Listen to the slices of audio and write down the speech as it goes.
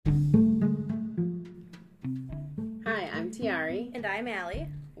Tiari. And I'm Allie.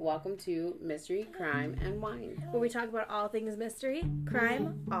 Welcome to Mystery, Crime, and Wine, where we talk about all things mystery,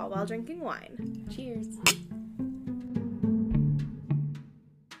 crime, all while drinking wine. Cheers.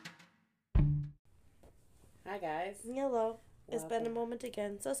 Hi guys. Hello. It's been a moment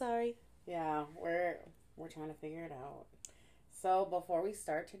again. So sorry. Yeah, we're trying to figure it out. So before we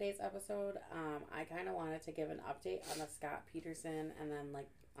start today's episode, I kind of wanted to give an update on the Scott Peterson and then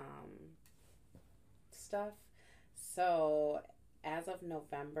stuff. So as of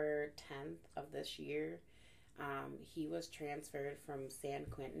November 10th of this year, he was transferred from San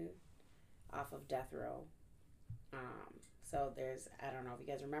Quentin off of death row. So there's, I don't know if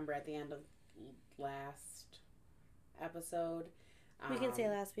you guys remember at the end of last episode. We can say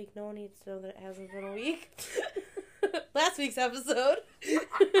last week. No one needs to know that it hasn't been a week. Last week's episode.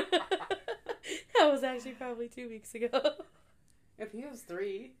 That was actually probably 2 weeks ago. If he was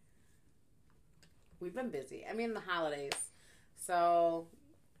 3. We've been busy. I mean, the holidays. So,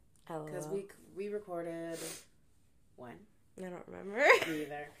 because we recorded when? I don't remember. Me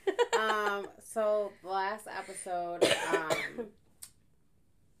either. So the last episode,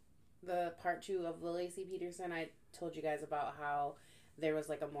 the part 2 of the Lacey Peterson, I told you guys about how there was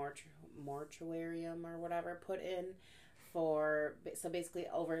like a mortuarium or whatever put in for, so basically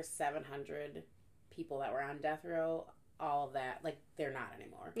over 700 people that were on death row. All of that, like, they're not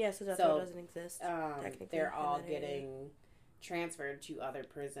anymore. Yeah, so death row doesn't exist. They're all getting transferred to other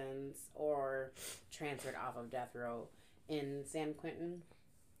prisons or transferred off of death row in San Quentin.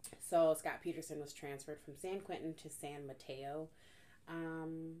 So Scott Peterson was transferred from San Quentin to San Mateo,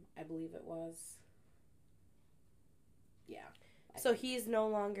 I believe it was. Yeah. So he's no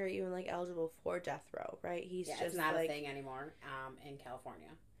longer even like eligible for death row, right? He's just it's not a thing anymore in California.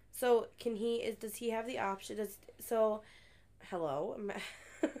 So does he have the option? Hello?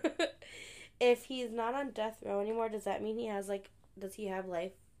 If he's not on death row anymore, does that mean does he have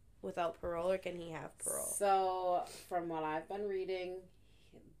life without parole, or can he have parole? So, from what I've been reading,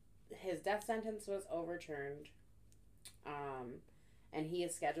 his death sentence was overturned, and he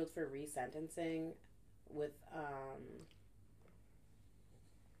is scheduled for resentencing with,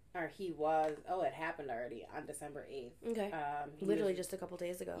 it happened already on December 8th. Okay. Literally just a couple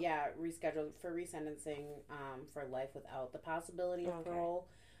days ago. Yeah, rescheduled for resentencing, for life without the possibility of parole.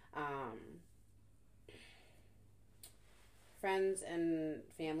 Friends and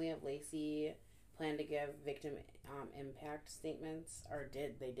family of Lacey plan to give victim impact statements, or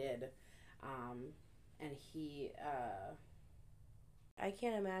they did. And he, I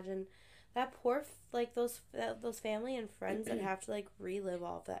can't imagine that poor, those family and friends that have to, relive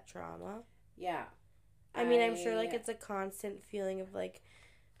all of that trauma. Yeah. I mean, I'm sure, it's a constant feeling of,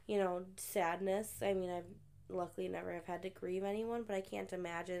 sadness. I mean, I've luckily never have had to grieve anyone, but I can't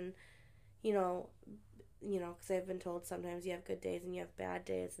imagine, because I've been told sometimes you have good days and you have bad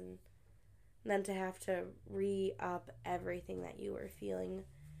days, and then to have to re-up everything that you were feeling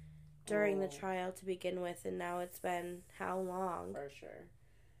during the trial to begin with, and now it's been how long? For sure.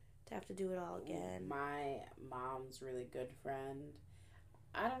 To have to do it all again. My mom's really good friend,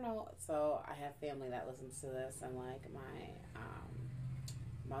 I don't know, so I have family that listens to this, and my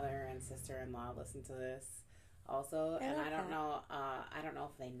mother and sister-in-law listen to this also, and I don't know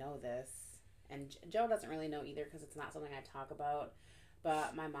if they know this, and Joe doesn't really know either because it's not something I talk about,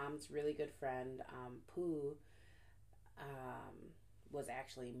 but my mom's really good friend, Pooh, was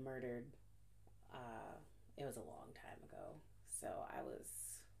actually murdered. It was a long time ago, so I was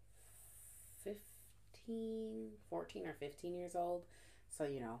 14 or 15 years old, so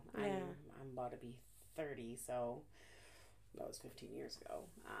I'm about to be 30, so that was 15 years ago.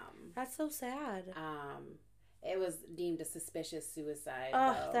 That's so sad. It was deemed a suspicious suicide.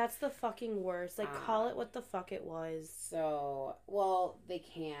 Oh, that's the fucking worst. Call it what the fuck it was. So, well, they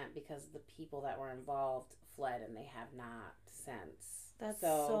can't because the people that were involved fled and they have not since. That's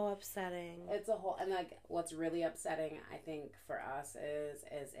so upsetting. It's a whole, and what's really upsetting, I think, for us is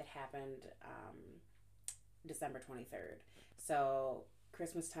it happened December 23rd. So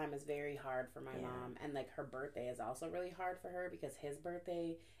Christmas time is very hard for my mom, and her birthday is also really hard for her because his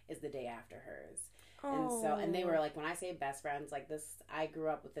birthday is the day after hers. Oh. And they were when I say best friends, this, I grew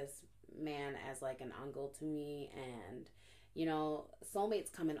up with this man as an uncle to me, and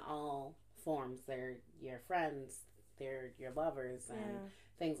soulmates come in all forms. They're your friends, they're your lovers, and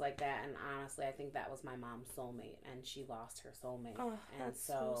things like that. And honestly, I think that was my mom's soulmate, and she lost her soulmate. Oh, and that's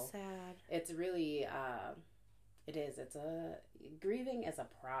so sad. It's really grieving is a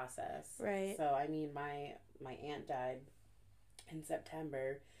process, right? So I mean, my aunt died in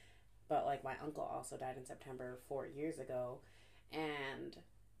September, but my uncle also died in September 4 years ago, and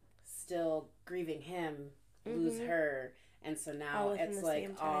still grieving him lose her, and so now All within it's the like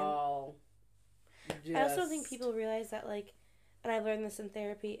same time. all. Just... I also think people realize that, like, and I've learned this in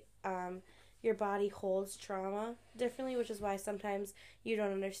therapy, your body holds trauma differently, which is why sometimes you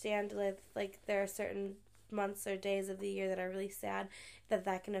don't understand, like there are certain months or days of the year that are really sad,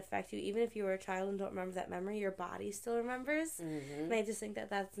 that can affect you. Even if you were a child and don't remember that memory, your body still remembers. Mm-hmm. And I just think that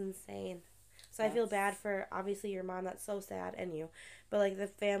that's insane. So I feel bad for, obviously, your mom. That's so sad, and you. But, like, the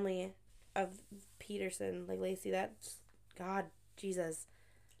family of Peterson, like, Lacey, that's, God, Jesus.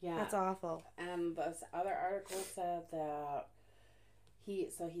 Yeah. That's awful. And this other article said that he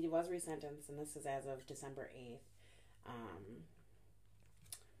was resentenced, and this is as of December 8th.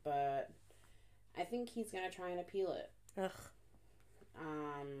 But I think he's going to try and appeal it. Ugh.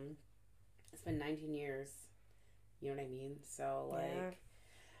 It's been 19 years. You know what I mean? So, like, yeah.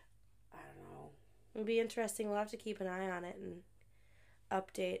 I don't know. It'll be interesting. We'll have to keep an eye on it and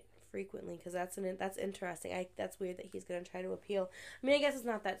update frequently, because that's interesting. That's weird that he's going to try to appeal. I mean, I guess it's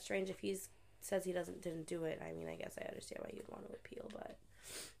not that strange if he says he didn't do it. I mean, I guess I understand why you'd want to appeal, but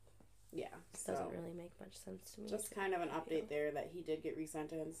yeah, it doesn't really make much sense to me. Just kind of an update there that he did get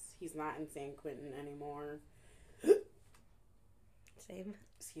resentenced. He's not in San Quentin anymore. Same.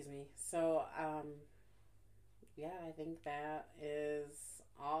 Excuse me. So, yeah, I think that is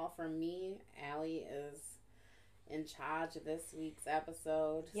all from me. Allie is in charge of this week's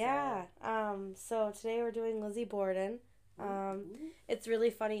episode. Yeah. So today we're doing Lizzie Borden. It's really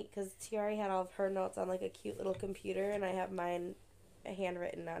funny because Tiari had all of her notes on like a cute little computer, and I have mine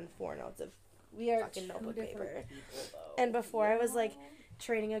handwritten on 4 notes of fucking notebook paper. People, and before I was like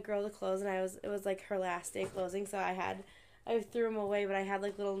training a girl to close, and it was like her last day closing, so I threw them away, but I had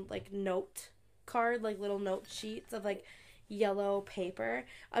like little like note card, like little note sheets of like yellow paper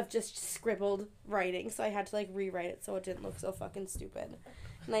of just scribbled writing, so I had to like rewrite it so it didn't look so fucking stupid.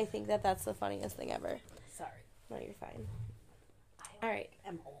 And I think that that's the funniest thing ever. Sorry. No, you're fine. All right.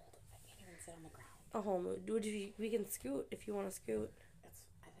 I'm old. I can't even sit on the ground. A whole mood. We can scoot if you want to scoot.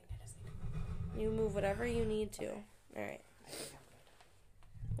 I think I just need to move. You move whatever you need to. Okay. All right. I think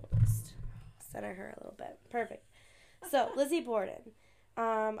I'm good. We'll just center her a little bit. Perfect. So, Lizzie Borden.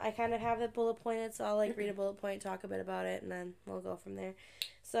 I kind of have it bullet pointed, so I'll like read a bullet point, talk a bit about it, and then we'll go from there.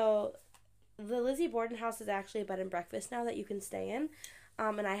 So, the Lizzie Borden house is actually a bed and breakfast now that you can stay in.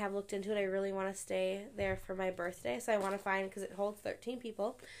 And I have looked into it. I really want to stay there for my birthday, so I want to find, because it holds 13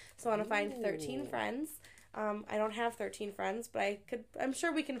 people, so I want to find 13 friends. I don't have 13 friends, but I'm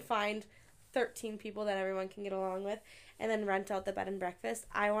sure we can find 13 people that everyone can get along with, and then rent out the bed and breakfast.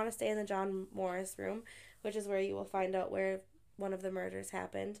 I want to stay in the John Morris room, which is where you will find out where one of the murders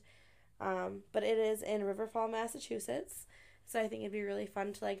happened. But it is in Riverfall, Massachusetts, so I think it'd be really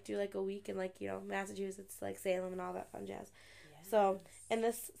fun to like do like a week in like, you know, Massachusetts, like Salem and all that fun jazz. So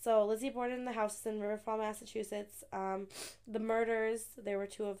Lizzie Borden, the house is in Riverfall, Massachusetts. The murders, there were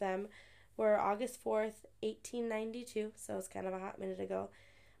 2 of them, were August 4th, 1892, so it's kind of a hot minute ago.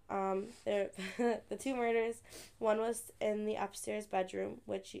 The 2 murders, one was in the upstairs bedroom,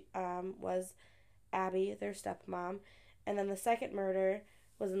 which was Abby, their stepmom, and then the second murder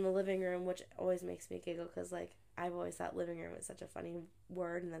was in the living room, which always makes me giggle because, like, I've always thought living room is such a funny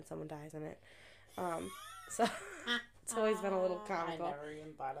word, and then someone dies in it. So... It's always been a little comical. I never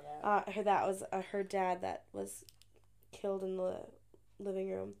even thought of that. That was her dad that was killed in the living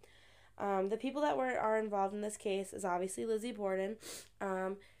room. The people that are involved in this case is obviously Lizzie Borden.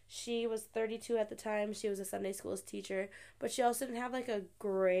 She was 32 at the time. She was a Sunday school teacher, but she also didn't have like a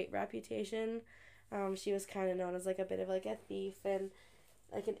great reputation. She was kind of known as like a bit of like a thief and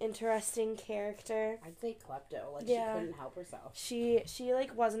like an interesting character. I'd say klepto. Like, yeah. She couldn't help herself. She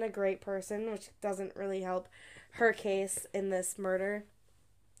like wasn't a great person, which doesn't really help her case in this murder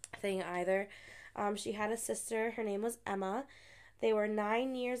thing either. She had a sister. Her name was Emma. They were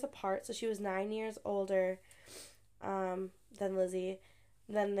 9 years apart, so she was 9 years older than Lizzie.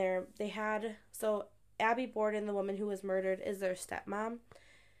 Then so Abby Borden, the woman who was murdered, is their stepmom.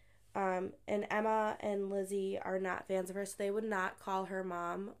 And Emma and Lizzie are not fans of her, so they would not call her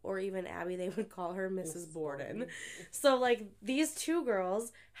mom, or even Abby, they would call her Mrs. Borden. So, like, these 2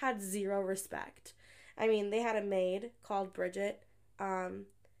 girls had 0 respect. I mean, they had a maid called Bridget, and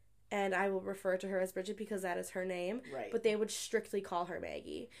I will refer to her as Bridget because that is her name. Right. But they would strictly call her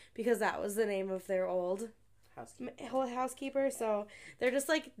Maggie because that was the name of their old housekeeper. So they're just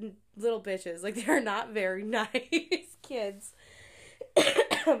like little bitches. Like, they're not very nice kids.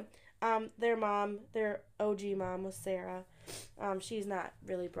 Their mom, their OG mom was Sarah. She's not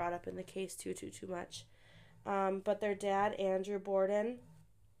really brought up in the case too much. But their dad, Andrew Borden,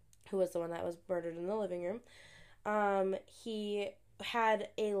 who was the one that was murdered in the living room, he had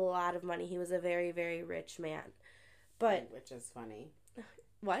a lot of money. He was a very, very rich man. But which is funny.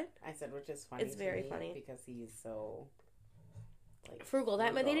 What? I said, which is funny. It's very funny because he's so frugal.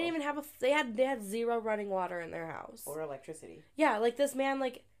 That they didn't even have they had zero running water in their house or electricity. Yeah, like this man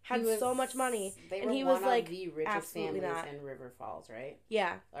had so much money, and he was like the richest families in River Falls, right?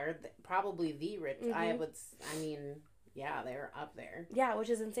 Yeah, or probably the rich. Yeah, they're up there. Yeah, which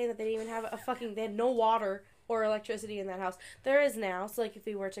is insane that they didn't even have they had no water or electricity in that house. There is now, so if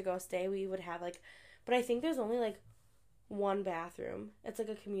we were to go stay, we would have but I think there's only one bathroom. It's a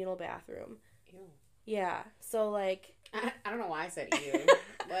communal bathroom. Ew. Yeah, so I don't know why I said ew.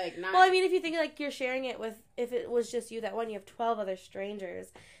 Not. Well, I mean, if you think you're sharing it with, if it was just you that one, you have 12 other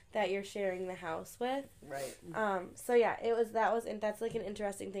strangers that you're sharing the house with. Right. So yeah, that's an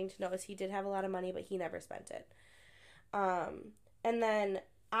interesting thing to know is he did have a lot of money, but he never spent it. And then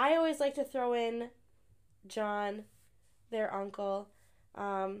I always like to throw in John, their uncle,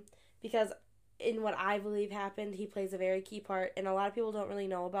 because in what I believe happened, he plays a very key part, and a lot of people don't really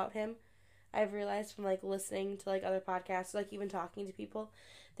know about him. I've realized from listening to other podcasts, even talking to people,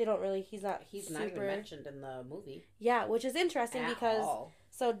 they don't really. He's not even mentioned in the movie. Yeah, which is interesting because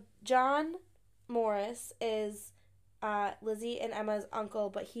so John Morris is Lizzie and Emma's uncle,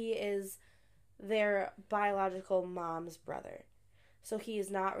 but he is their biological mom's brother. So he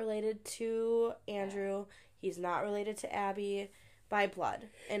is not related to Andrew. He's not related to Abby by blood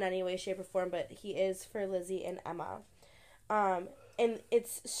in any way, shape, or form, but he is for Lizzie and Emma. And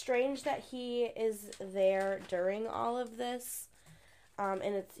it's strange that he is there during all of this.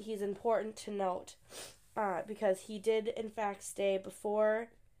 And he's important to note because he did, in fact, stay before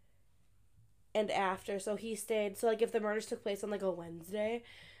and after. So he stayed. So, if the murders took place on, a Wednesday,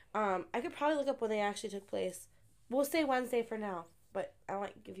 I could probably look up when they actually took place. We'll say Wednesday for now, but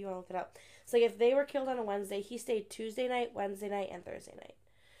if you want to look it up. So, if they were killed on a Wednesday, he stayed Tuesday night, Wednesday night, and Thursday night.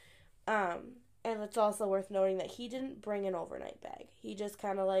 And it's also worth noting that he didn't bring an overnight bag. He just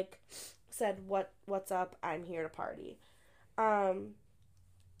kind of said, "What's up? I'm here to party."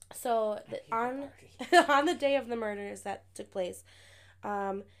 So on the day of the murders that took place,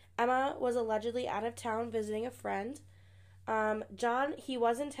 Emma was allegedly out of town visiting a friend. John, he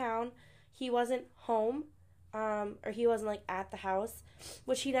was in town. He wasn't home, or he wasn't at the house,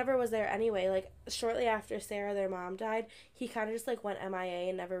 which he never was there anyway. Shortly after Sarah, their mom, died, he kind of just went MIA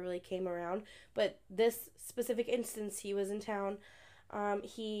and never really came around. But this specific instance, he was in town.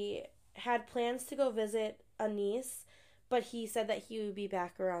 He had plans to go visit a niece, but he said that he would be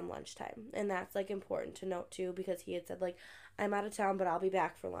back around lunchtime, and that's important to note too, because he had said I'm out of town, but I'll be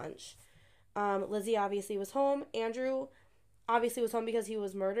back for lunch. Lizzie obviously was home. Andrew obviously was home because he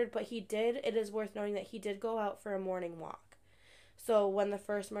was murdered, but it is worth noting that he did go out for a morning walk. So when the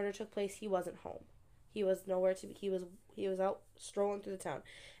first murder took place, he wasn't home. He was nowhere to be. He was out strolling through the town.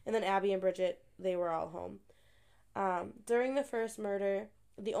 And then Abby and Bridget, they were all home. During the first murder,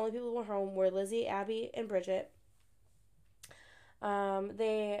 the only people who were home were Lizzie, Abby, and Bridget.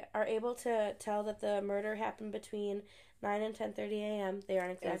 They are able to tell that the murder happened between 9 and 10:30 a.m. They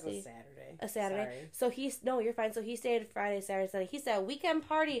aren't exactly... It was a Saturday. Sorry. So no, you're fine. So he stayed Friday, Saturday, Sunday. He said a weekend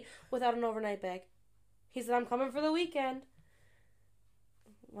party without an overnight bag. He said, I'm coming for the weekend.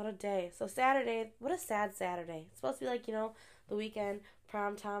 What a day. So Saturday, what a sad Saturday. It's supposed to be the weekend,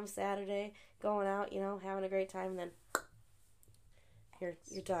 prom time Saturday, going out, having a great time, and then you're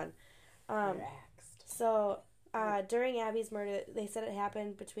done. You're axed. So during Abby's murder, they said it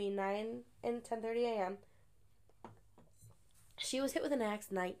happened between 9 and 10:30 a.m. She was hit with an axe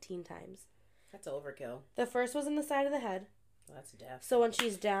 19 times. That's overkill. The first was in the side of the head. Well, that's death. So when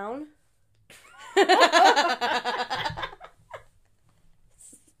she's down...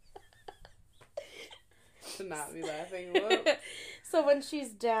 To not be laughing. Whoa. So when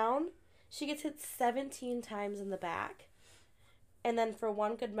she's down, she gets hit 17 times in the back. And then for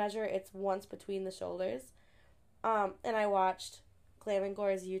one good measure, it's once between the shoulders. And I watched Glam and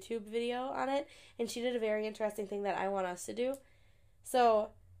Gore's YouTube video on it, and she did a very interesting thing that I want us to do. So,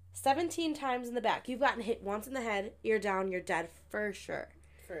 17 times in the back. You've gotten hit once in the head, you're down, you're dead for sure.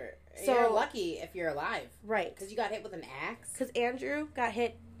 So you're lucky if you're alive. Right. Because you got hit with an axe? Because Andrew got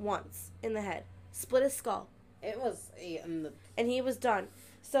hit once in the head. Split his skull. It was... And he was done.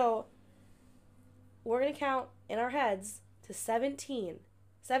 So, we're going to count in our heads to 17.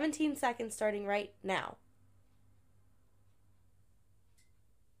 17 seconds starting right now.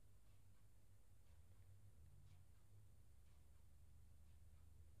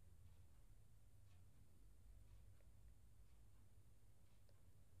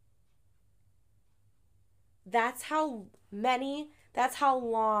 That's how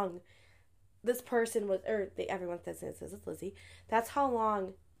long this person was, everyone says this is Lizzie. That's how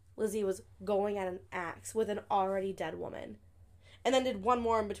long Lizzie was going at an axe with an already dead woman. And then did one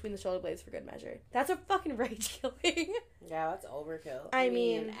more in between the shoulder blades for good measure. That's a fucking rage killing. Yeah, that's overkill. I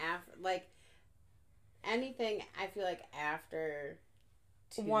mean after, like, anything, I feel like after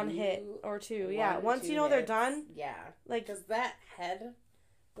one hit or two. Yeah, once you know they're done. Yeah. Like, because that head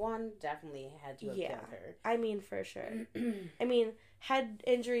one definitely had to have killed her. I mean, for sure. I mean, head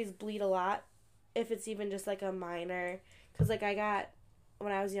injuries bleed a lot if it's even just, like, a minor. Because, like,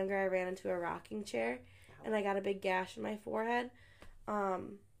 when I was younger, I ran into a rocking chair. And I got a big gash in my forehead.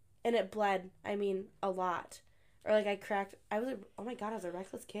 And it bled, I mean, a lot. Or, like, I was a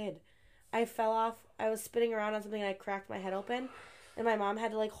reckless kid. I fell off, I was spinning around on something and I cracked my head open. And my mom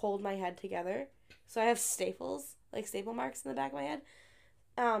had to, like, hold my head together. So I have staples, like, staple marks in the back of my head.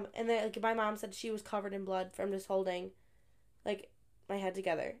 And then, like, my mom said she was covered in blood from just holding, like, my head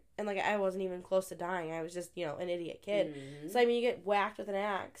together. And, like, I wasn't even close to dying. I was just, an idiot kid. Mm-hmm. So, I mean, you get whacked with an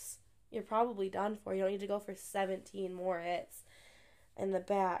axe, you're probably done for. You don't need to go for 17 more hits in the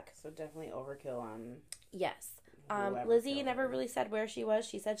back. So definitely overkill on... Yes. Lizzie never really said where she was.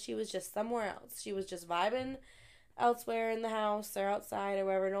 She said she was just somewhere else. She was just vibing elsewhere in the house or outside or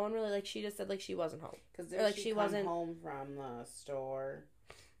wherever. No one really, like, she just said, like, she wasn't home. Because like she wasn't home from the store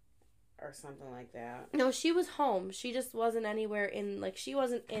or something like that. No, she was home. She just wasn't anywhere in, like, she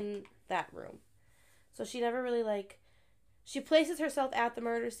wasn't in that room. So she never really, like... She places herself at the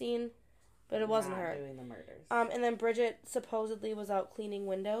murder scene, but it wasn't her. Doing the murders. And then Bridget supposedly was out cleaning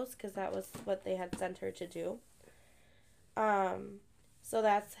windows because that was what they had sent her to do. So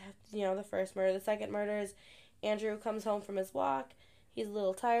that's, the first murder. The second murder is Andrew comes home from his walk. He's a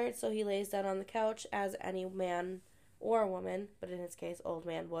little tired, so he lays down on the couch as any man or woman, but in his case, old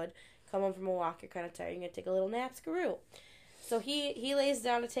man would. Come home from a walk, you're kind of tired, you're going to take a little nap, screw. So he lays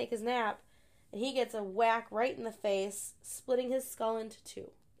down to take his nap, and he gets a whack right in the face, splitting his skull into two.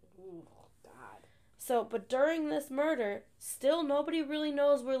 Oh, God. So, but during this murder, still nobody really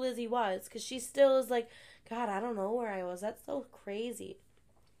knows where Lizzie was, because she still is like, God, I don't know where I was. That's so crazy.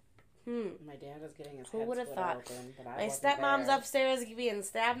 My dad is getting his head would have split thought? open, but My stepmom's upstairs being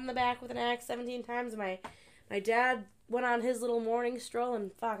stabbed in the back with an axe 17 times. My dad went on his little morning stroll,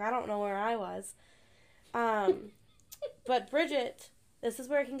 and fuck, I don't know where I was. But Bridget, this is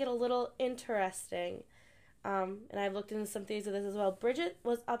where it can get a little interesting. And I've looked into some things of this as well. Bridget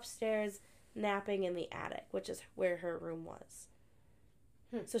was upstairs napping in the attic, which is where her room was.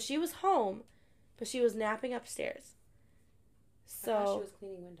 So she was home, but she was napping upstairs. So I thought she was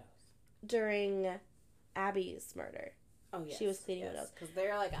cleaning windows. During Abby's murder. Oh, yes. She was cleaning windows. Because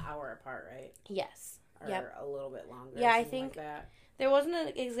they're like an hour apart, right? Yes. Or a little bit longer. Yeah, I think like that. There wasn't an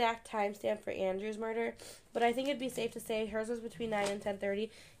exact timestamp for Andrew's murder, but I think it'd be safe to say hers was between 9 and 10:30.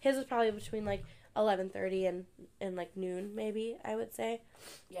 His was probably between, like, 11:30 and like, noon, maybe, I would say.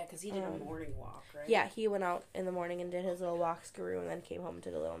 Yeah, because he did a morning walk, right? Yeah, he went out in the morning and did his little walk screw and then came home and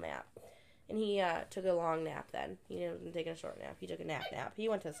took a little nap. And he took a long nap then. He wasn't taking a short nap. He took a nap. He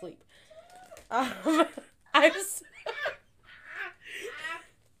went to sleep.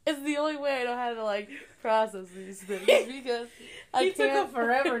 It's the only way I know how to, like, process these things because he took a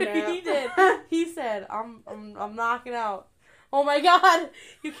forever nap. He did. He said, "I'm knocking out." Oh my God!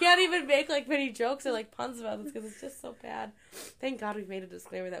 You can't even make, like, many jokes or, like, puns about this because it's just so bad. Thank God we've made a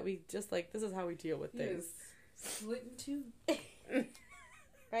disclaimer that we just, like, this is how we deal with things. Split in two.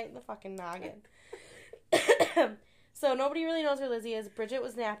 Right in the fucking noggin. So nobody really knows where Lizzie is. Bridget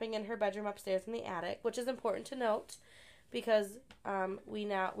was napping in her bedroom upstairs in the attic, which is important to note because we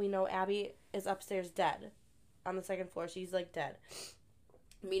know Abby is upstairs dead on the second floor. She's, like, dead.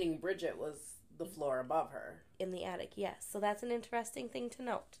 Meaning Bridget was the floor above her. In the attic, yes. So that's an interesting thing to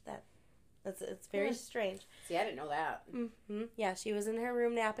note. It's very strange. See, I didn't know that. Mm-hmm. Yeah, she was in her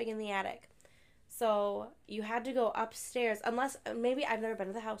room napping in the attic. So you had to go upstairs, unless, maybe I've never been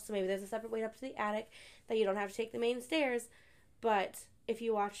to the house, so maybe there's a separate way up to the attic that you don't have to take the main stairs. But if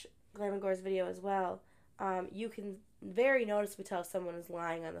you watch Glam and Gore's video as well, you can very noticeably tell if someone is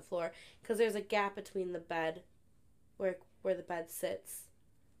lying on the floor because there's a gap between the bed where the bed sits.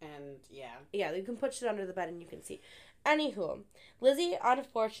 And, yeah. Yeah, you can push it under the bed and you can see. Anywho, Lizzie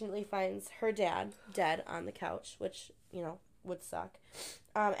unfortunately finds her dad dead on the couch, which, would suck.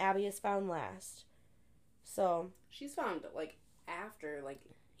 Abby is found last. So. She's found, like, after, like,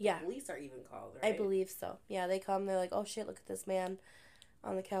 yeah. The police are even called, right? I believe so. Yeah, they come, they're like, oh shit, look at this man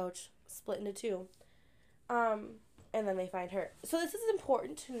on the couch, split into two. And then they find her. So this is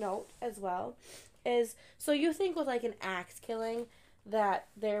important to note as well, so you think with, like, an axe killing that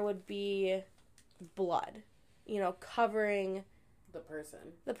there would be blood, covering The person.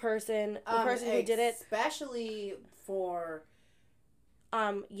 The person who did it. Especially for...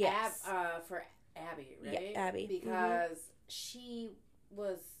 Yes. For Abby, right? Yeah, Abby. Because she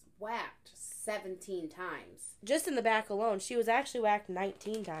was whacked 17 times. Just in the back alone. She was actually whacked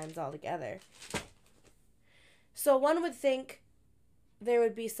 19 times altogether. So one would think there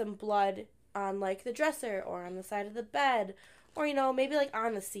would be some blood on, like, the dresser or on the side of the bed or, you know, maybe, like,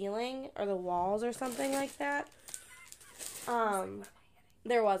 on the ceiling or the walls or something like that.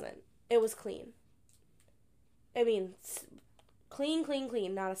 There wasn't. It was clean. I mean,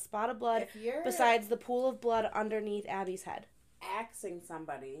 clean. Not a spot of blood besides the pool of blood underneath Abby's head. Axing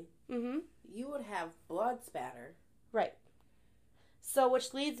somebody, mm-hmm. you would have blood spatter. Right. So,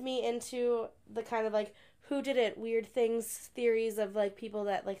 which leads me into the kind of, like, who did it, weird things, theories of, like, people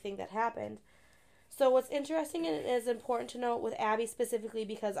that, like, think that happened. So what's interesting and is important to note with Abby specifically,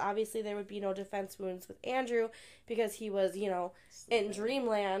 because obviously there would be no defense wounds with Andrew because he was, you know, in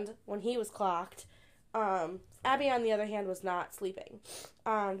dreamland when he was clocked. Abby, on the other hand, was not sleeping.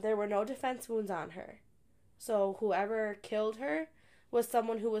 There were no defense wounds on her. So whoever killed her was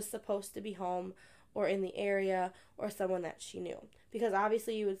someone who was supposed to be home or in the area or someone that she knew. Because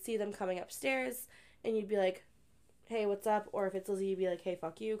obviously you would see them coming upstairs and you'd be like, hey, what's up? Or if it's Lizzie, you'd be like, hey,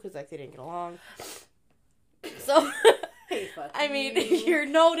 fuck you, because, like, they didn't get along. So, hey, fuck I mean, you're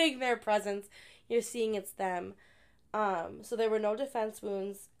noting their presence. You're seeing it's them. So there were no defense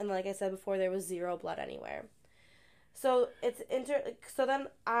wounds, and like I said before, there was zero blood anywhere. So so then,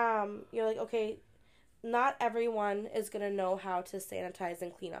 you're like, okay, not everyone is going to know how to sanitize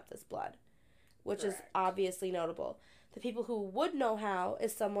and clean up this blood, which Correct. Is obviously notable. The people who would know how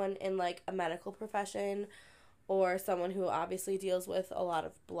is someone in, like, a medical profession or someone who obviously deals with a lot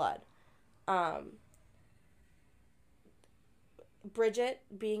of blood. Bridget,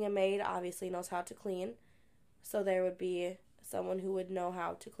 being a maid, obviously knows how to clean. So there would be someone who would know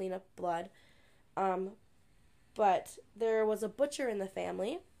how to clean up blood. But there was a butcher in the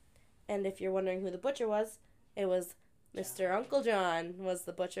family. And if you're wondering who the butcher was, it was Mr. Uncle John was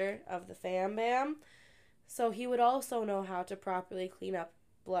the butcher of the fam bam. So he would also know how to properly clean up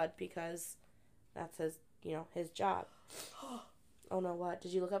blood because that's his job. Oh no, what?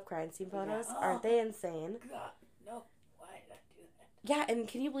 Did you look up crime scene photos? Yeah. Aren't they insane? God, no. Why did I do that? Yeah, and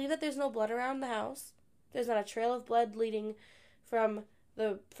can you believe that there's no blood around the house? There's not a trail of blood leading from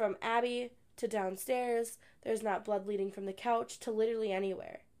Abby to downstairs. There's not blood leading from the couch to literally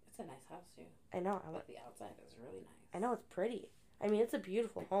anywhere. It's a nice house too. I know. But the outside is really nice. I know, it's pretty. I mean, it's a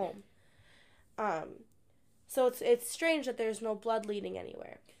beautiful home. So it's strange that there's no blood leading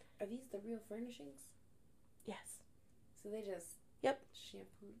anywhere. Are these the real furnishings? Yes. So they just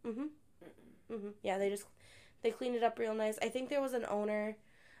shampooed? Yeah, they cleaned it up real nice. I think there was an owner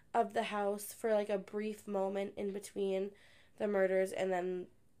of the house for, like, a brief moment in between the murders and then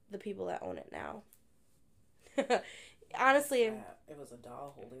the people that own it now. Honestly, it was a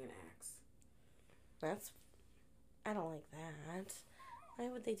doll holding an axe. I don't like that. Why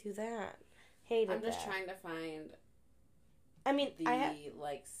would they do that? Hated that. I'm just trying to find. I mean,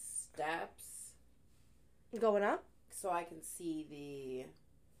 like steps going up, so I can see the.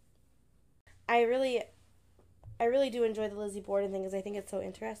 I really do enjoy the Lizzie Borden thing because I think it's so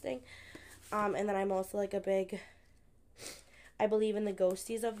interesting. And then I'm also, like, I believe in the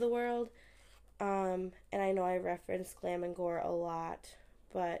ghosties of the world. And I know I reference Glam and Gore a lot,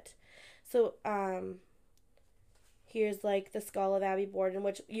 but so here's, like, the skull of Abby Borden,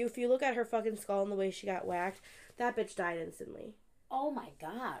 which if you look at her fucking skull and the way she got whacked, that bitch died instantly. Oh my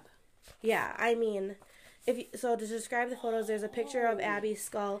god. Yeah, I mean, to describe the photos, there's a picture of Abby's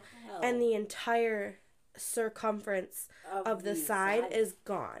skull, and the entire circumference of the side is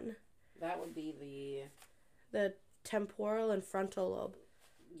gone. That would be the temporal and frontal lobe.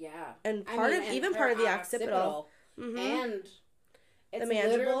 Yeah. And part of the occipital. Mm-hmm. And it's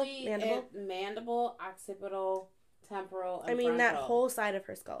the mandible, occipital, temporal, and I mean, frontal. that whole side of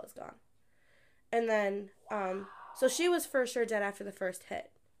her skull is gone. And then, so she was for sure dead after the first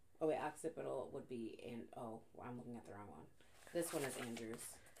hit. Oh, wait, occipital would be I'm looking at the wrong one. This one is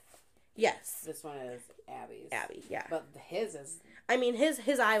Andrew's. Yes. This one is Abby's. Abby, yeah. But his is... I mean,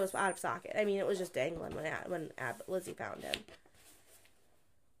 his eye was out of socket. I mean, it was just dangling when Lizzie found him.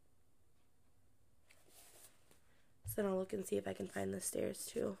 So I'll look and see if I can find the stairs,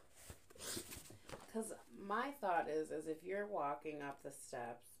 too. Because my thought is if you're walking up the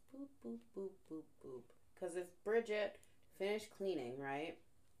steps, boop, boop, boop, boop, boop. Because if Bridget finished cleaning, right,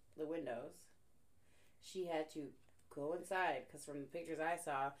 the windows, she had to go inside. Because from the pictures I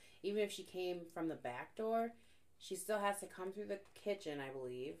saw, even if she came from the back door, she still has to come through the kitchen, I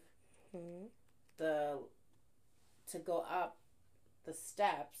believe, Mm-hmm. to go up the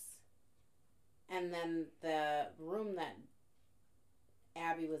steps, and then the room that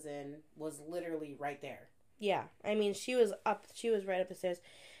Abby was in was literally right there. Yeah. I mean, she was right up the stairs.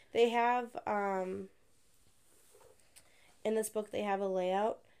 They have, in this book, they have a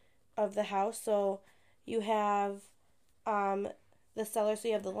layout of the house. So you have, the cellar. So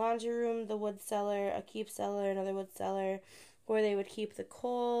you have the laundry room, the wood cellar, a keep cellar, another wood cellar, where they would keep the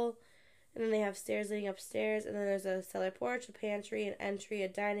coal. And then they have stairs leading upstairs. And then there's a cellar porch, a pantry, an entry, a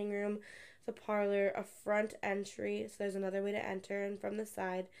dining room, the parlor, a front entry. So there's another way to enter. And from the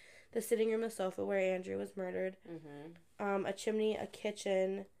side, the sitting room, the sofa where Andrew was murdered. Mm-hmm. A chimney, a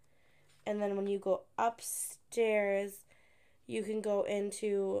kitchen. And then when you go upstairs, you can go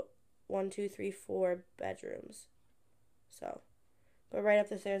into 1, 2, 3, 4 bedrooms. So, but right up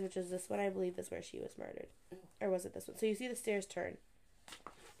the stairs, which is this one, I believe, is where she was murdered. Or was it this one? So you see the stairs turn.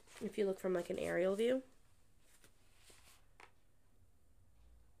 If you look from like an aerial view.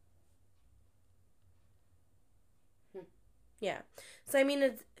 Yeah. So I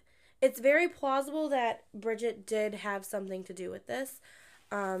mean, it's very plausible that Bridget did have something to do with this.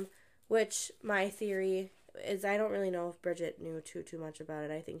 Which my theory is, I don't really know if Bridget knew too much about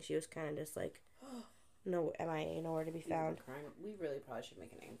it. I think she was kind of just like, no, MIA, nowhere to be found. We really probably should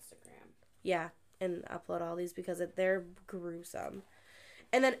make an Instagram. Yeah, and upload all these because they're gruesome.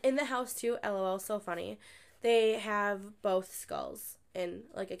 And then in the house too, LOL, so funny. They have both skulls in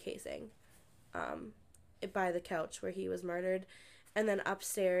like a casing, by the couch where he was murdered, and then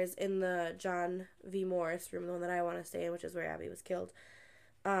upstairs in the John V. Morris room, the one that I want to stay in, which is where Abby was killed.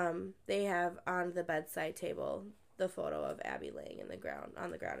 They have on the bedside table the photo of Abby laying on the ground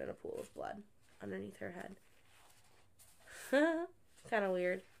in a pool of blood underneath her head. Kind of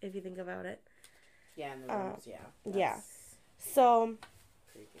weird if you think about it. Yeah, in the rooms, yeah. Yeah. So,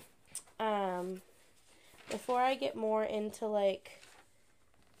 creepy. Before I get more into like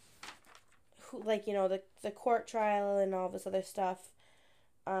you know, the court trial and all this other stuff,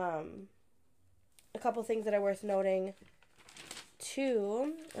 a couple things that are worth noting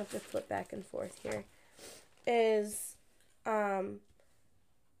too, I have to flip back and forth here, is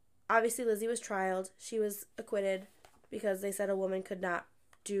obviously Lizzie was trialed. She was acquitted because they said a woman could not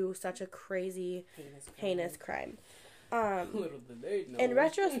do such a crazy, heinous crime. Little did they know. In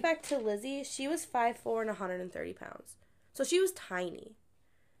retrospect to Lizzie, she was 5'4" and 130 pounds. So she was tiny.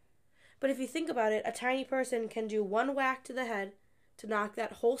 But if you think about it, a tiny person can do one whack to the head to knock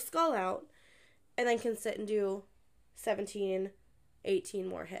that whole skull out, and then can sit and do 17, 18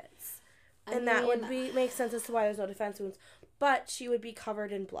 more hits. That would make sense as to why there's no defense wounds. But she would be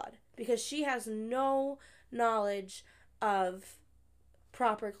covered in blood because she has no knowledge of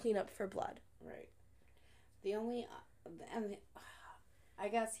proper cleanup for blood. Right. The only... I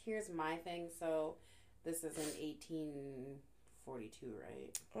guess here's my thing. So, this is in 1842,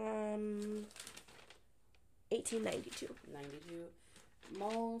 right? 1892. 92.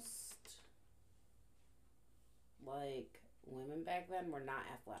 Most, like, women back then were not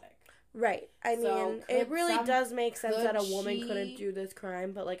athletic. Right. I mean, it really does make sense that a woman couldn't do this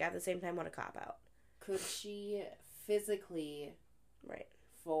crime, but, like, at the same time, what a cop-out. Could she physically... Right.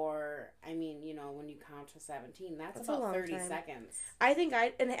 For, I mean, you know, when you count to 17, that's about 30 seconds. I think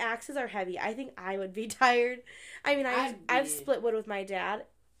and axes are heavy. I think I would be tired. I mean, I've split wood with my dad,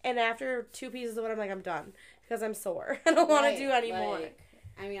 and after 2 pieces of wood, I'm like, I'm done, because I'm sore. I don't want to do anymore. Like,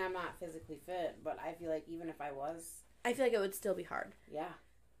 I mean, I'm not physically fit, but I feel like even if I was... I feel like it would still be hard. Yeah.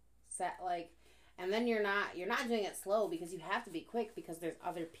 And then you're not doing it slow, because you have to be quick, because there's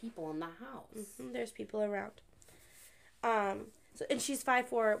other people in the house. Mm-hmm. There's people around. So, and she's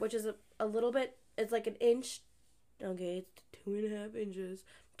 5'4", which is a little bit, it's like an inch, okay, it's 2.5 inches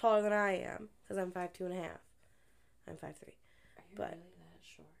taller than I am, because I'm 5'2.5". I'm 5'3". Are you but, really that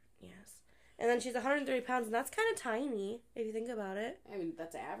short? Yes. And then she's 130 pounds, and that's kind of tiny, if you think about it. I mean,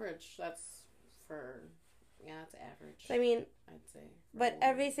 that's average. That's average. I mean, I'd say. But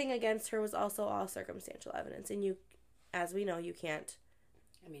everything against her was also all circumstantial evidence, and you, as we know, you can't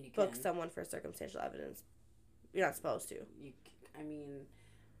book someone for circumstantial evidence. You're not supposed to.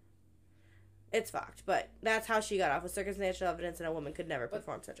 It's fucked, but that's how she got off with circumstantial evidence, and a woman could never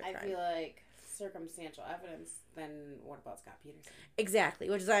perform such a crime. I feel like circumstantial evidence, then what about Scott Peterson? Exactly,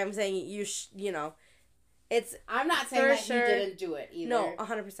 which is why I'm saying you know, it's... I'm not saying that he didn't do it either. No,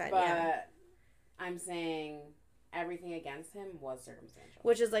 100%, but I'm saying everything against him was circumstantial.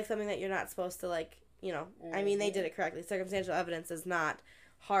 Which is, like, something that you're not supposed to, like, you know... Mm-hmm. I mean, they did it correctly. Circumstantial evidence is not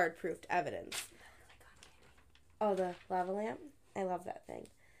hard-proofed evidence. Oh, the lava lamp? I love that thing.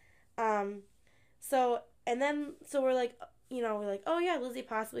 So we're like, oh yeah, Lizzie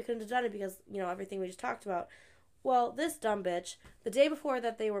possibly couldn't have done it because, you know, everything we just talked about. Well, this dumb bitch, the day before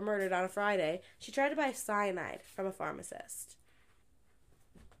that they were murdered on a Friday, she tried to buy cyanide from a pharmacist.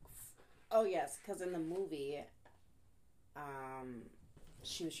 Oh, yes, because in the movie,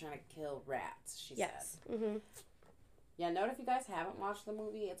 she was trying to kill rats, she said. Mm-hmm. Yeah, note if you guys haven't watched the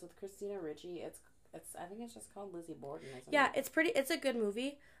movie, it's with Christina Ricci. It's I think it's just called Lizzie Borden, isn't Yeah, it? it's a good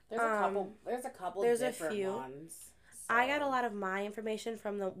movie. There's a couple there's different a few ones. So. I got a lot of my information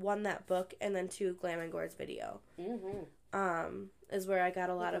from the one, that book, and then two, Glam and Gore's video. Mm-hmm. Is where I got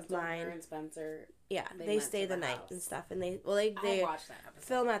a lot of mine. And Spencer. Yeah, they stay the night and stuff, and they watched that episode.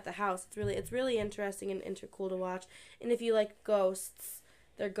 Film at the house. It's really interesting and cool to watch. And if you like ghosts,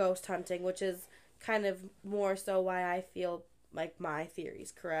 they're ghost hunting, which is kind of more so why I feel like my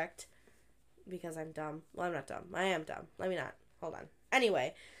theory's correct. Because I'm dumb. Well, I'm not dumb. I am dumb. Let me not. Hold on.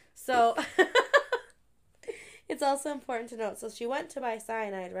 Anyway, so it's also important to note. So she went to buy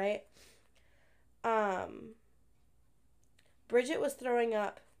cyanide, right? Bridget was throwing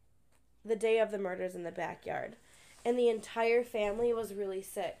up the day of the murders in the backyard. And the entire family was really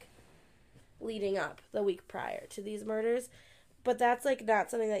sick leading up the week prior to these murders. But that's, like, not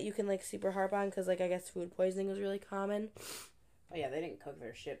something that you can, like, super harp on because, like, I guess food poisoning was really common. Oh, yeah, they didn't cook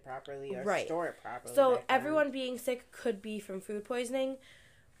their shit properly or right. store it properly. So everyone being sick could be from food poisoning.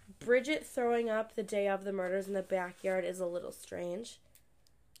 Bridget throwing up the day of the murders in the backyard is a little strange.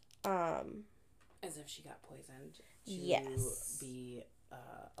 As if she got poisoned to be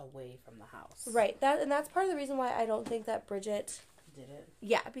away from the house. Right. That's part of the reason why I don't think that Bridget did it.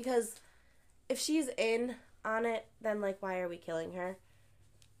 Yeah, because if she's in on it, then, like, why are we killing her?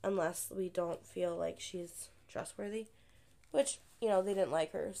 Unless we don't feel like she's trustworthy. Which, you know, they didn't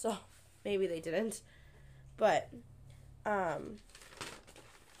like her, so maybe they didn't. But, those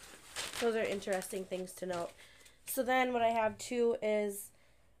are interesting things to note. So then what I have, too, is,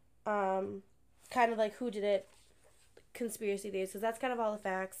 kind of like who did it, conspiracy theories, because that's kind of all the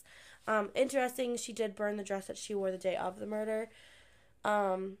facts. Interesting, she did burn the dress that she wore the day of the murder,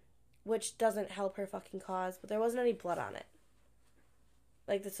 which doesn't help her fucking cause, but there wasn't any blood on it.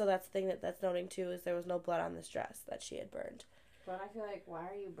 Like, so that's the thing that's noting, too, is there was no blood on this dress that she had burned. But I feel like, why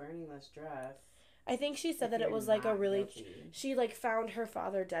are you burning this dress? I think she said that it was, like, a really... Guilty. She, like, found her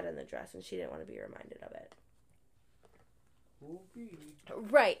father dead in the dress, and she didn't want to be reminded of it. Okay.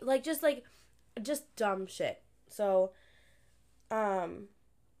 Right. Like, just dumb shit. So,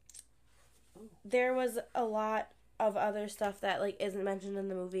 there was a lot of other stuff that, like, isn't mentioned in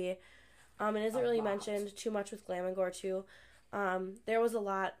the movie. It isn't really mentioned too much with Glam and Gore, too. There was a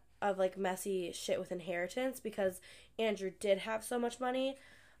lot of, like, messy shit with inheritance because Andrew did have so much money.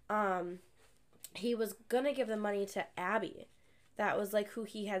 He was gonna give the money to Abby. That was, like, who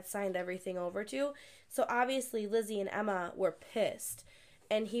he had signed everything over to. So, obviously, Lizzie and Emma were pissed.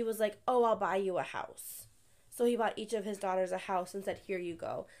 And he was like, oh, I'll buy you a house. So, he bought each of his daughters a house and said, here you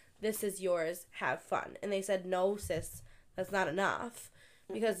go. This is yours. Have fun. And they said, no, sis, that's not enough.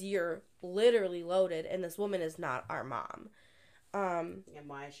 Because you're literally loaded and this woman is not our mom. And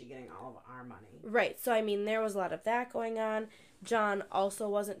why is she getting all of our money? Right. So, I mean, there was a lot of that going on. John also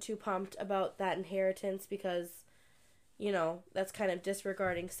wasn't too pumped about that inheritance because, you know, that's kind of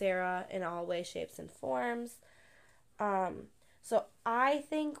disregarding Sarah in all ways, shapes, and forms. So, I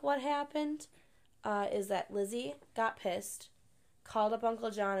think what happened is that Lizzie got pissed, called up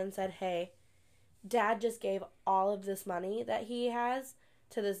Uncle John and said, hey, Dad just gave all of this money that he has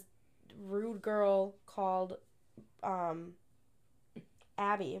to this rude girl called,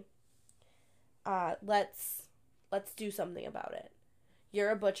 Abby, let's do something about it. You're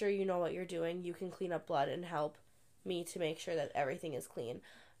a butcher, you know what you're doing, you can clean up blood and help me to make sure that everything is clean.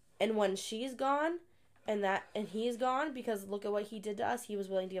 And when she's gone, and he's gone, because look at what he did to us, he was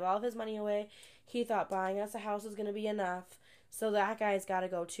willing to give all of his money away, he thought buying us a house was going to be enough, so that guy's got to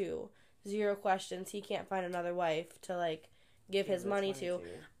go too. 0 questions, he can't find another wife to, like, give his money to.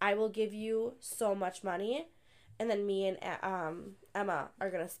 I will give you so much money, and then me and Emma are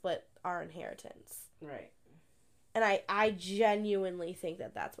going to split our inheritance. Right. And I genuinely think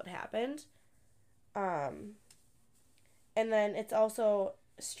that that's what happened. And then it's also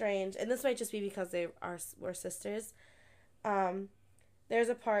strange, and this might just be because we're sisters. There's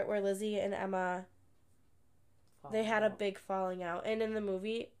a part where Lizzie and Emma, they had a big falling out. And in the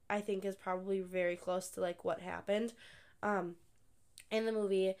movie, I think is probably very close to, like, what happened. In the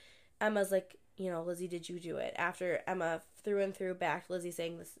movie, Emma's like, you know, Lizzie, did you do it? After Emma through and through backed Lizzie,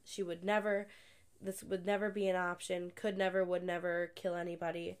 saying this would never be an option, could never, would never kill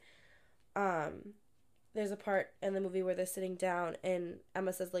anybody. There's a part in the movie where they're sitting down and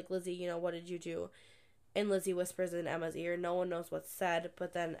Emma says, like, Lizzie, you know, what did you do? And Lizzie whispers in Emma's ear. No one knows what's said,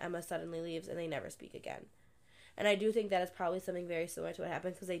 but then Emma suddenly leaves and they never speak again. And I do think that is probably something very similar to what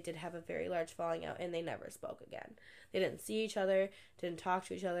happened, because they did have a very large falling out and they never spoke again. They didn't see each other, didn't talk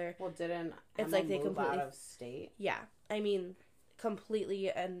to each other. Well, didn't it's Emma like they move completely out of state? Yeah. I mean, completely,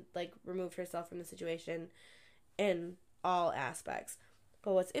 and like removed herself from the situation in all aspects.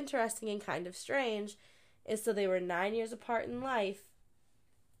 But what's interesting and kind of strange is, so they were 9 years apart in life,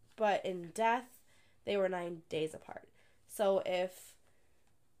 but in death they were 9 days apart. So if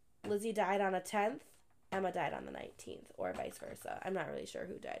Lizzie died on a 10th, Emma died on the 19th, or vice versa. I'm not really sure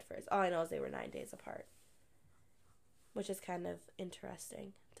who died first. All I know is they were 9 days apart, which is kind of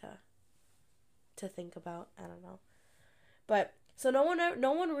interesting to think about. I don't know. But so no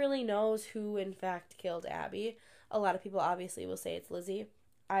one really knows who in fact killed Abby. A lot of people obviously will say it's Lizzie.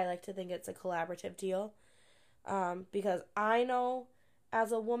 I like to think it's a collaborative deal, because I know,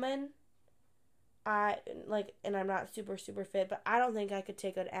 as a woman, and I'm not super fit, but I don't think I could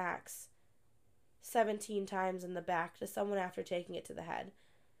take an axe 17 times in the back to someone after taking it to the head,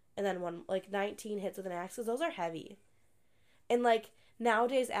 and then 19 hits with an axe, because those are heavy. And like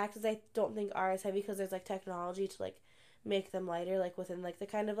nowadays, axes I don't think are as heavy, because there's like technology to like make them lighter, like within like the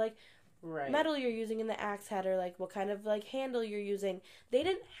kind of like right. metal you're using in the axe head, or like what kind of like handle you're using. They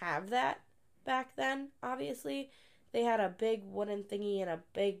didn't have that back then, obviously. They had a big wooden thingy and a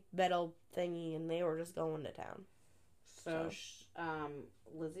big metal thingy, and they were just going to town. So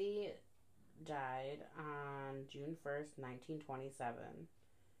Lizzie died on June 1st, 1927.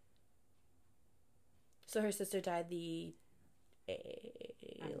 So her sister died the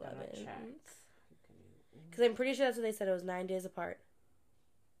 11th. Because I'm pretty sure that's what they said. It was 9 days apart.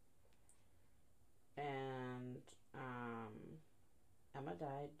 And Emma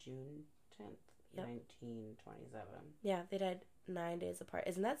died June 10th, 1927. Yeah, they died 9 days apart.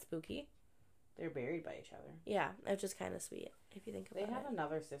 Isn't that spooky? They're buried by each other. Yeah, it's just kind of sweet, if you think about it. They have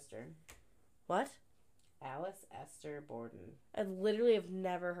another sister. What? Alice Esther Borden. I literally have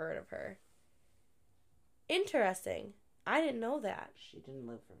never heard of her. Interesting. I didn't know that. She didn't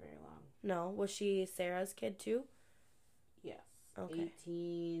live for very long. No. Was she Sarah's kid too? Yes. Okay.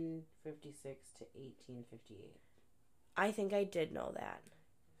 1856 to 1858. I think I did know that.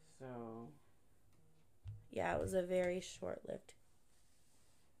 So. Yeah, it was a very short-lived.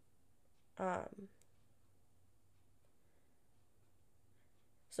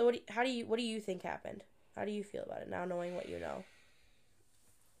 So what do you think happened? How do you feel about it now, knowing what you know?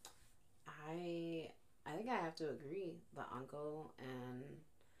 I think I have to agree. The uncle, and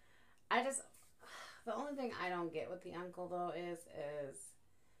the only thing I don't get with the uncle though is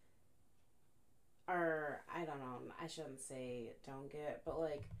or I don't know, I shouldn't say don't get, but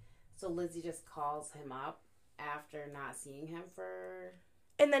like, so Lizzie just calls him up after not seeing him for,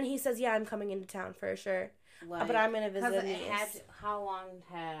 and then he says, yeah, I'm coming into town for sure, but I'm going to visit niece. How long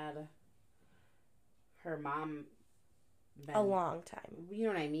had her mom been? A long time. You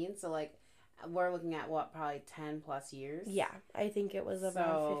know what I mean? So like, we're looking at what, probably 10 plus years? Yeah, I think it was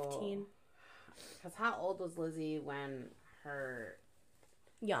about 15. Because how old was Lizzie when her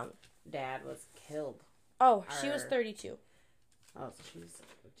young dad was killed? Oh, she was 32. Oh, so she was...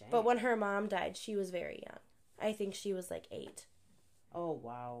 Dang. But when her mom died, she was very young. I think she was like 8. Oh,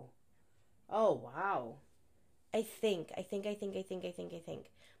 wow. Oh, wow. I think.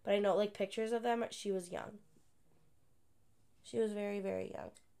 But I know, like, pictures of them, she was young. She was very, very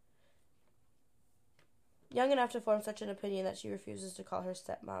young. Young enough to form such an opinion that she refuses to call her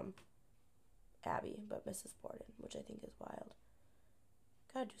stepmom Abby, but Mrs. Borden, which I think is wild.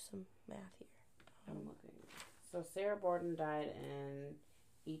 Gotta do some math here. I'm looking. So Sarah Borden died in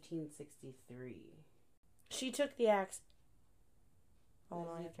 1863. She took the axe.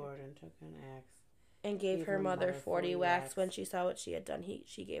 Lizzie Borden took an axe. And gave her mother 40 whacks. When she saw what she had done,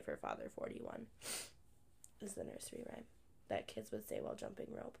 she gave her father 41. Is the nursery rhyme that kids would say while jumping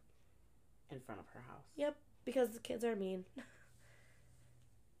rope. In front of her house. Yep, because the kids are mean.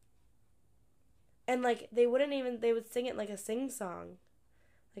 And, like, they would sing it like a sing-song.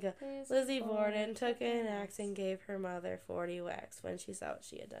 Like a, Lizzie Borden took an axe and gave her mother 40 whacks. When she saw what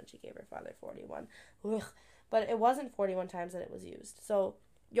she had done, she gave her father 41. Ugh. But it wasn't 41 times that it was used. So,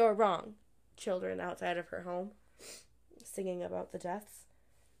 you're wrong, children outside of her home, singing about the deaths.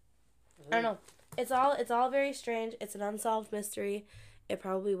 I don't know. It's all very strange. It's an unsolved mystery. It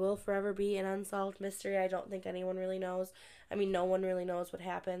probably will forever be an unsolved mystery. I don't think anyone really knows. I mean, no one really knows what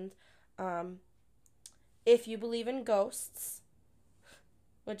happened. If you believe in ghosts,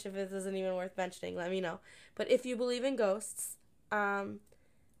 which if this isn't even worth mentioning, let me know. But if you believe in ghosts, Glam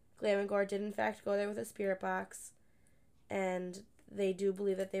and Gore did in fact go there with a spirit box, and they do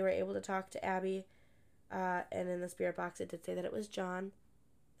believe that they were able to talk to Abby, and in the spirit box it did say that it was John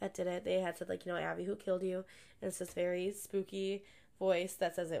that did it. They had said, like, Abby, who killed you? And it's this very spooky voice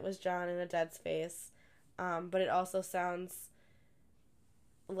that says it was John in a dead's face. But it also sounds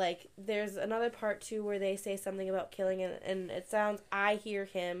like there's another part, too, where they say something about killing, and it sounds, I hear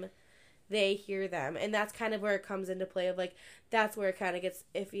him, they hear them. And that's kind of where it comes into play of, like, that's where it kind of gets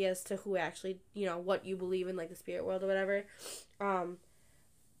iffy as to who actually, what you believe in, like, the spirit world or whatever. And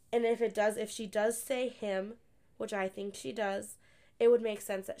if she does say him, which I think she does, it would make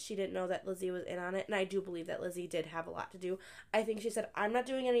sense that she didn't know that Lizzie was in on it. And I do believe that Lizzie did have a lot to do. I think she said, I'm not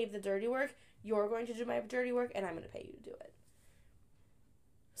doing any of the dirty work. You're going to do my dirty work, and I'm going to pay you to do it.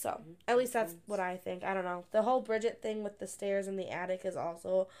 So, at least that's what I think. I don't know. The whole Bridget thing with the stairs in the attic is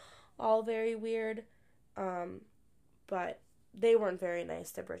also all very weird. But they weren't very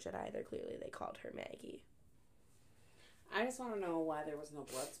nice to Bridget either. Clearly, they called her Maggie. I just want to know why there was no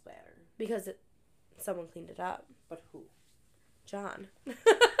blood splatter. Because someone cleaned it up. But who? John.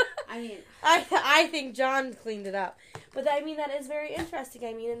 I mean, I think John cleaned it up. But that is very interesting.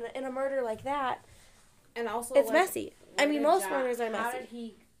 I mean, in a murder like that, and also it's messy. I mean, most murders are messy. How did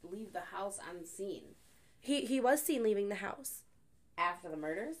he leave the house unseen? He was seen leaving the house. After the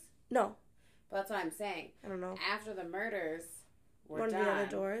murders? No. But that's what I'm saying. I don't know. After the murders were One done, of the other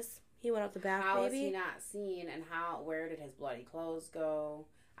doors. He went out the back, how maybe? is he not seen, and where did his bloody clothes go?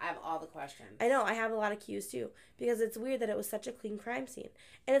 I have all the questions. I know. I have a lot of cues, too. Because it's weird that it was such a clean crime scene.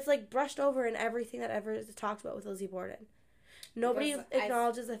 And it's, like, brushed over in everything that ever is talked about with Lizzie Borden. Nobody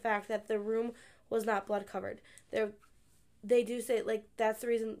acknowledges the fact that the room was not blood covered. They do say, like, that's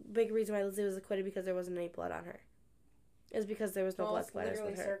the big reason why Lizzie was acquitted, because there wasn't any blood on her. Is because there was no blood splatters with her.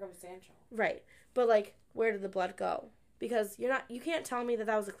 It's literally circumstantial. Right. But, like, where did the blood go? Because you can't tell me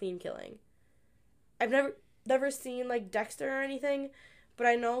that was a clean killing. I've never seen, like, Dexter or anything, but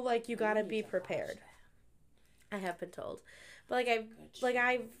I know, like, you gotta be prepared. I have been told. But,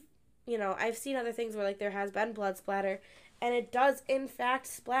 I've seen other things where, like, there has been blood splatter, and it does, in fact,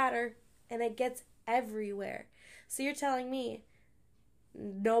 splatter, and it gets everywhere. So you're telling me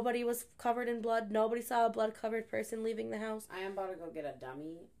nobody was covered in blood? Nobody saw a blood-covered person leaving the house? I am about to go get a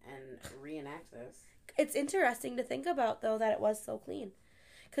dummy and reenact this. It's interesting to think about, though, that it was so clean.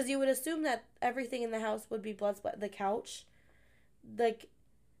 Because you would assume that everything in the house would be blood splat. The couch, like,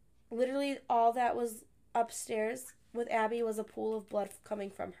 literally all that was upstairs with Abby was a pool of blood coming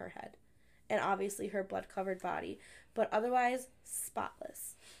from her head. And obviously her blood-covered body. But otherwise,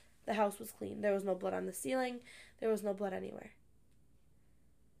 spotless. The house was clean. There was no blood on the ceiling. There was no blood anywhere.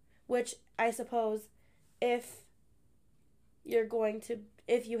 Which, I suppose, if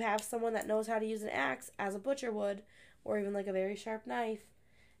you have someone that knows how to use an axe, as a butcher would, or even like a very sharp knife,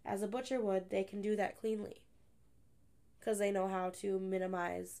 as a butcher would, they can do that cleanly. Because they know how to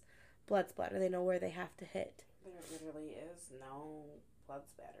minimize blood splatter. They know where they have to hit. There literally is no blood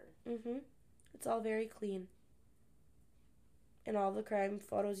splatter. Mm-hmm. It's all very clean. In all the crime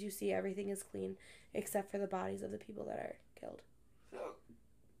photos you see, everything is clean, except for the bodies of the people that are killed.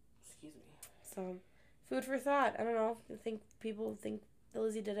 Excuse me. So, food for thought. I don't know. I think people think that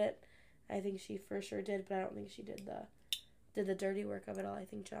Lizzie did it. I think she for sure did, but I don't think she did the dirty work of it all. I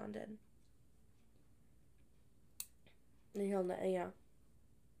think John did. And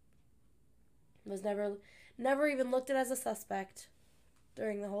was never even looked at as a suspect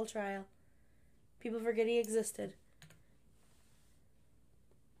during the whole trial. People forget he existed.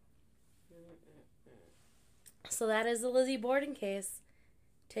 So that is the Lizzie Borden case.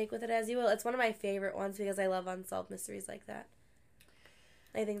 Take with it as you will. It's one of my favorite ones because I love unsolved mysteries like that.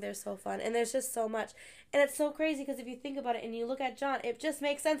 I think they're so fun. And there's just so much. And it's so crazy because if you think about it and you look at John, it just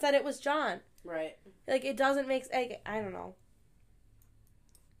makes sense that it was John. Right. Like, it doesn't make... I don't know.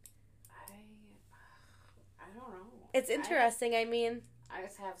 I don't know. It's interesting. I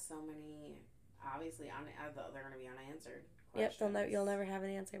just have so many, obviously, they're going to be unanswered questions. Yep, you'll never have an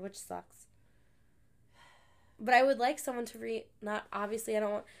answer, which sucks. But I would like someone to not, obviously, I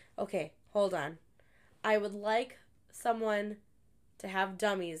don't want... Okay, hold on. I would like someone to have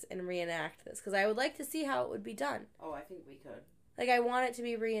dummies and reenact this, because I would like to see how it would be done. Oh, I think we could. Like, I want it to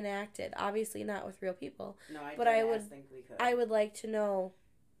be reenacted. Obviously not with real people. No, I would think we could. I would like to know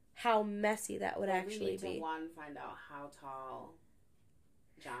how messy that would actually be. We need to, find out how tall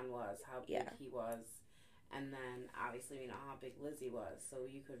John was, how big he was, and then, obviously, we know how big Lizzie was, so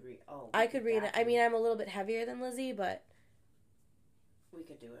you could I could reenact. I mean, I'm a little bit heavier than Lizzie, but... We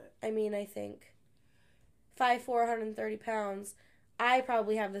could do it. I mean, I think 5'4", 130 pounds... I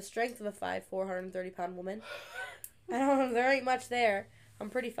probably have the strength of a 5'4", 130-pound woman. I don't know. There ain't much there.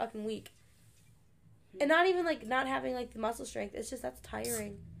 I'm pretty fucking weak. And not even, like, not having, like, the muscle strength. It's just, that's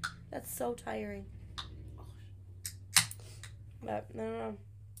tiring. That's so tiring. But, I don't know.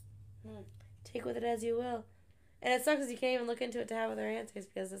 Take with it as you will. And it sucks because you can't even look into it to have other answers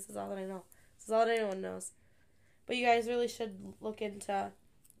because this is all that I know. This is all that anyone knows. But you guys really should look into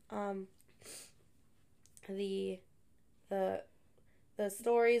the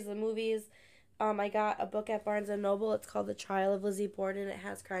stories, the movies. I got a book at Barnes & Noble. It's called The Trial of Lizzie Borden. It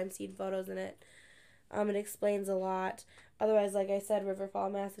has crime scene photos in it. It explains a lot. Otherwise, like I said, River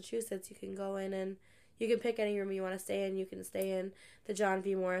Falls, Massachusetts, you can go in and you can pick any room you want to stay in. You can stay in the John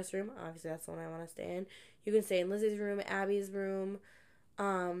V. Morris room. Obviously, that's the one I want to stay in. You can stay in Lizzie's room, Abby's room,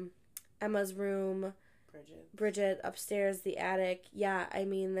 Emma's room, Bridget upstairs, the attic. Yeah, I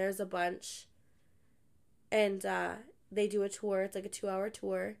mean, there's a bunch. And they do a tour. It's like a 2-hour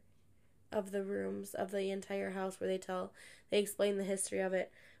tour of the rooms of the entire house where they explain the history of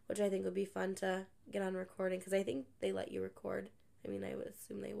it, which I think would be fun to get on recording because I think they let you record. I mean, I would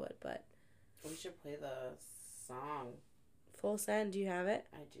assume they would, but we should play the song. Full Send. Do you have it?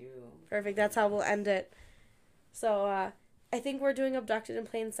 I do. Perfect. That's how we'll end it. So I think we're doing Abducted in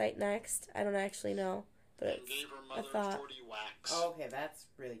Plain Sight next. I don't actually know, but it's a thought. Oh, okay, that's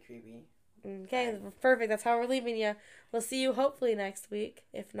really creepy. Okay, perfect. That's how we're leaving you. We'll see you hopefully next week.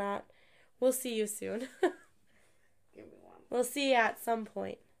 If not, we'll see you soon. Give me one. We'll see you at some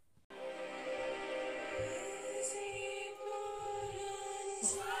point.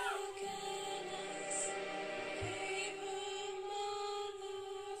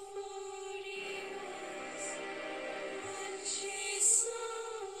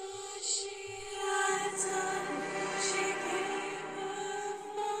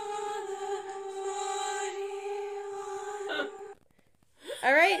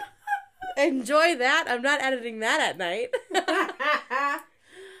 All right. Enjoy that. I'm not editing that at night.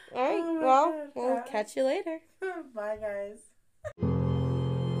 All right. Well, we'll catch you later. Bye, guys.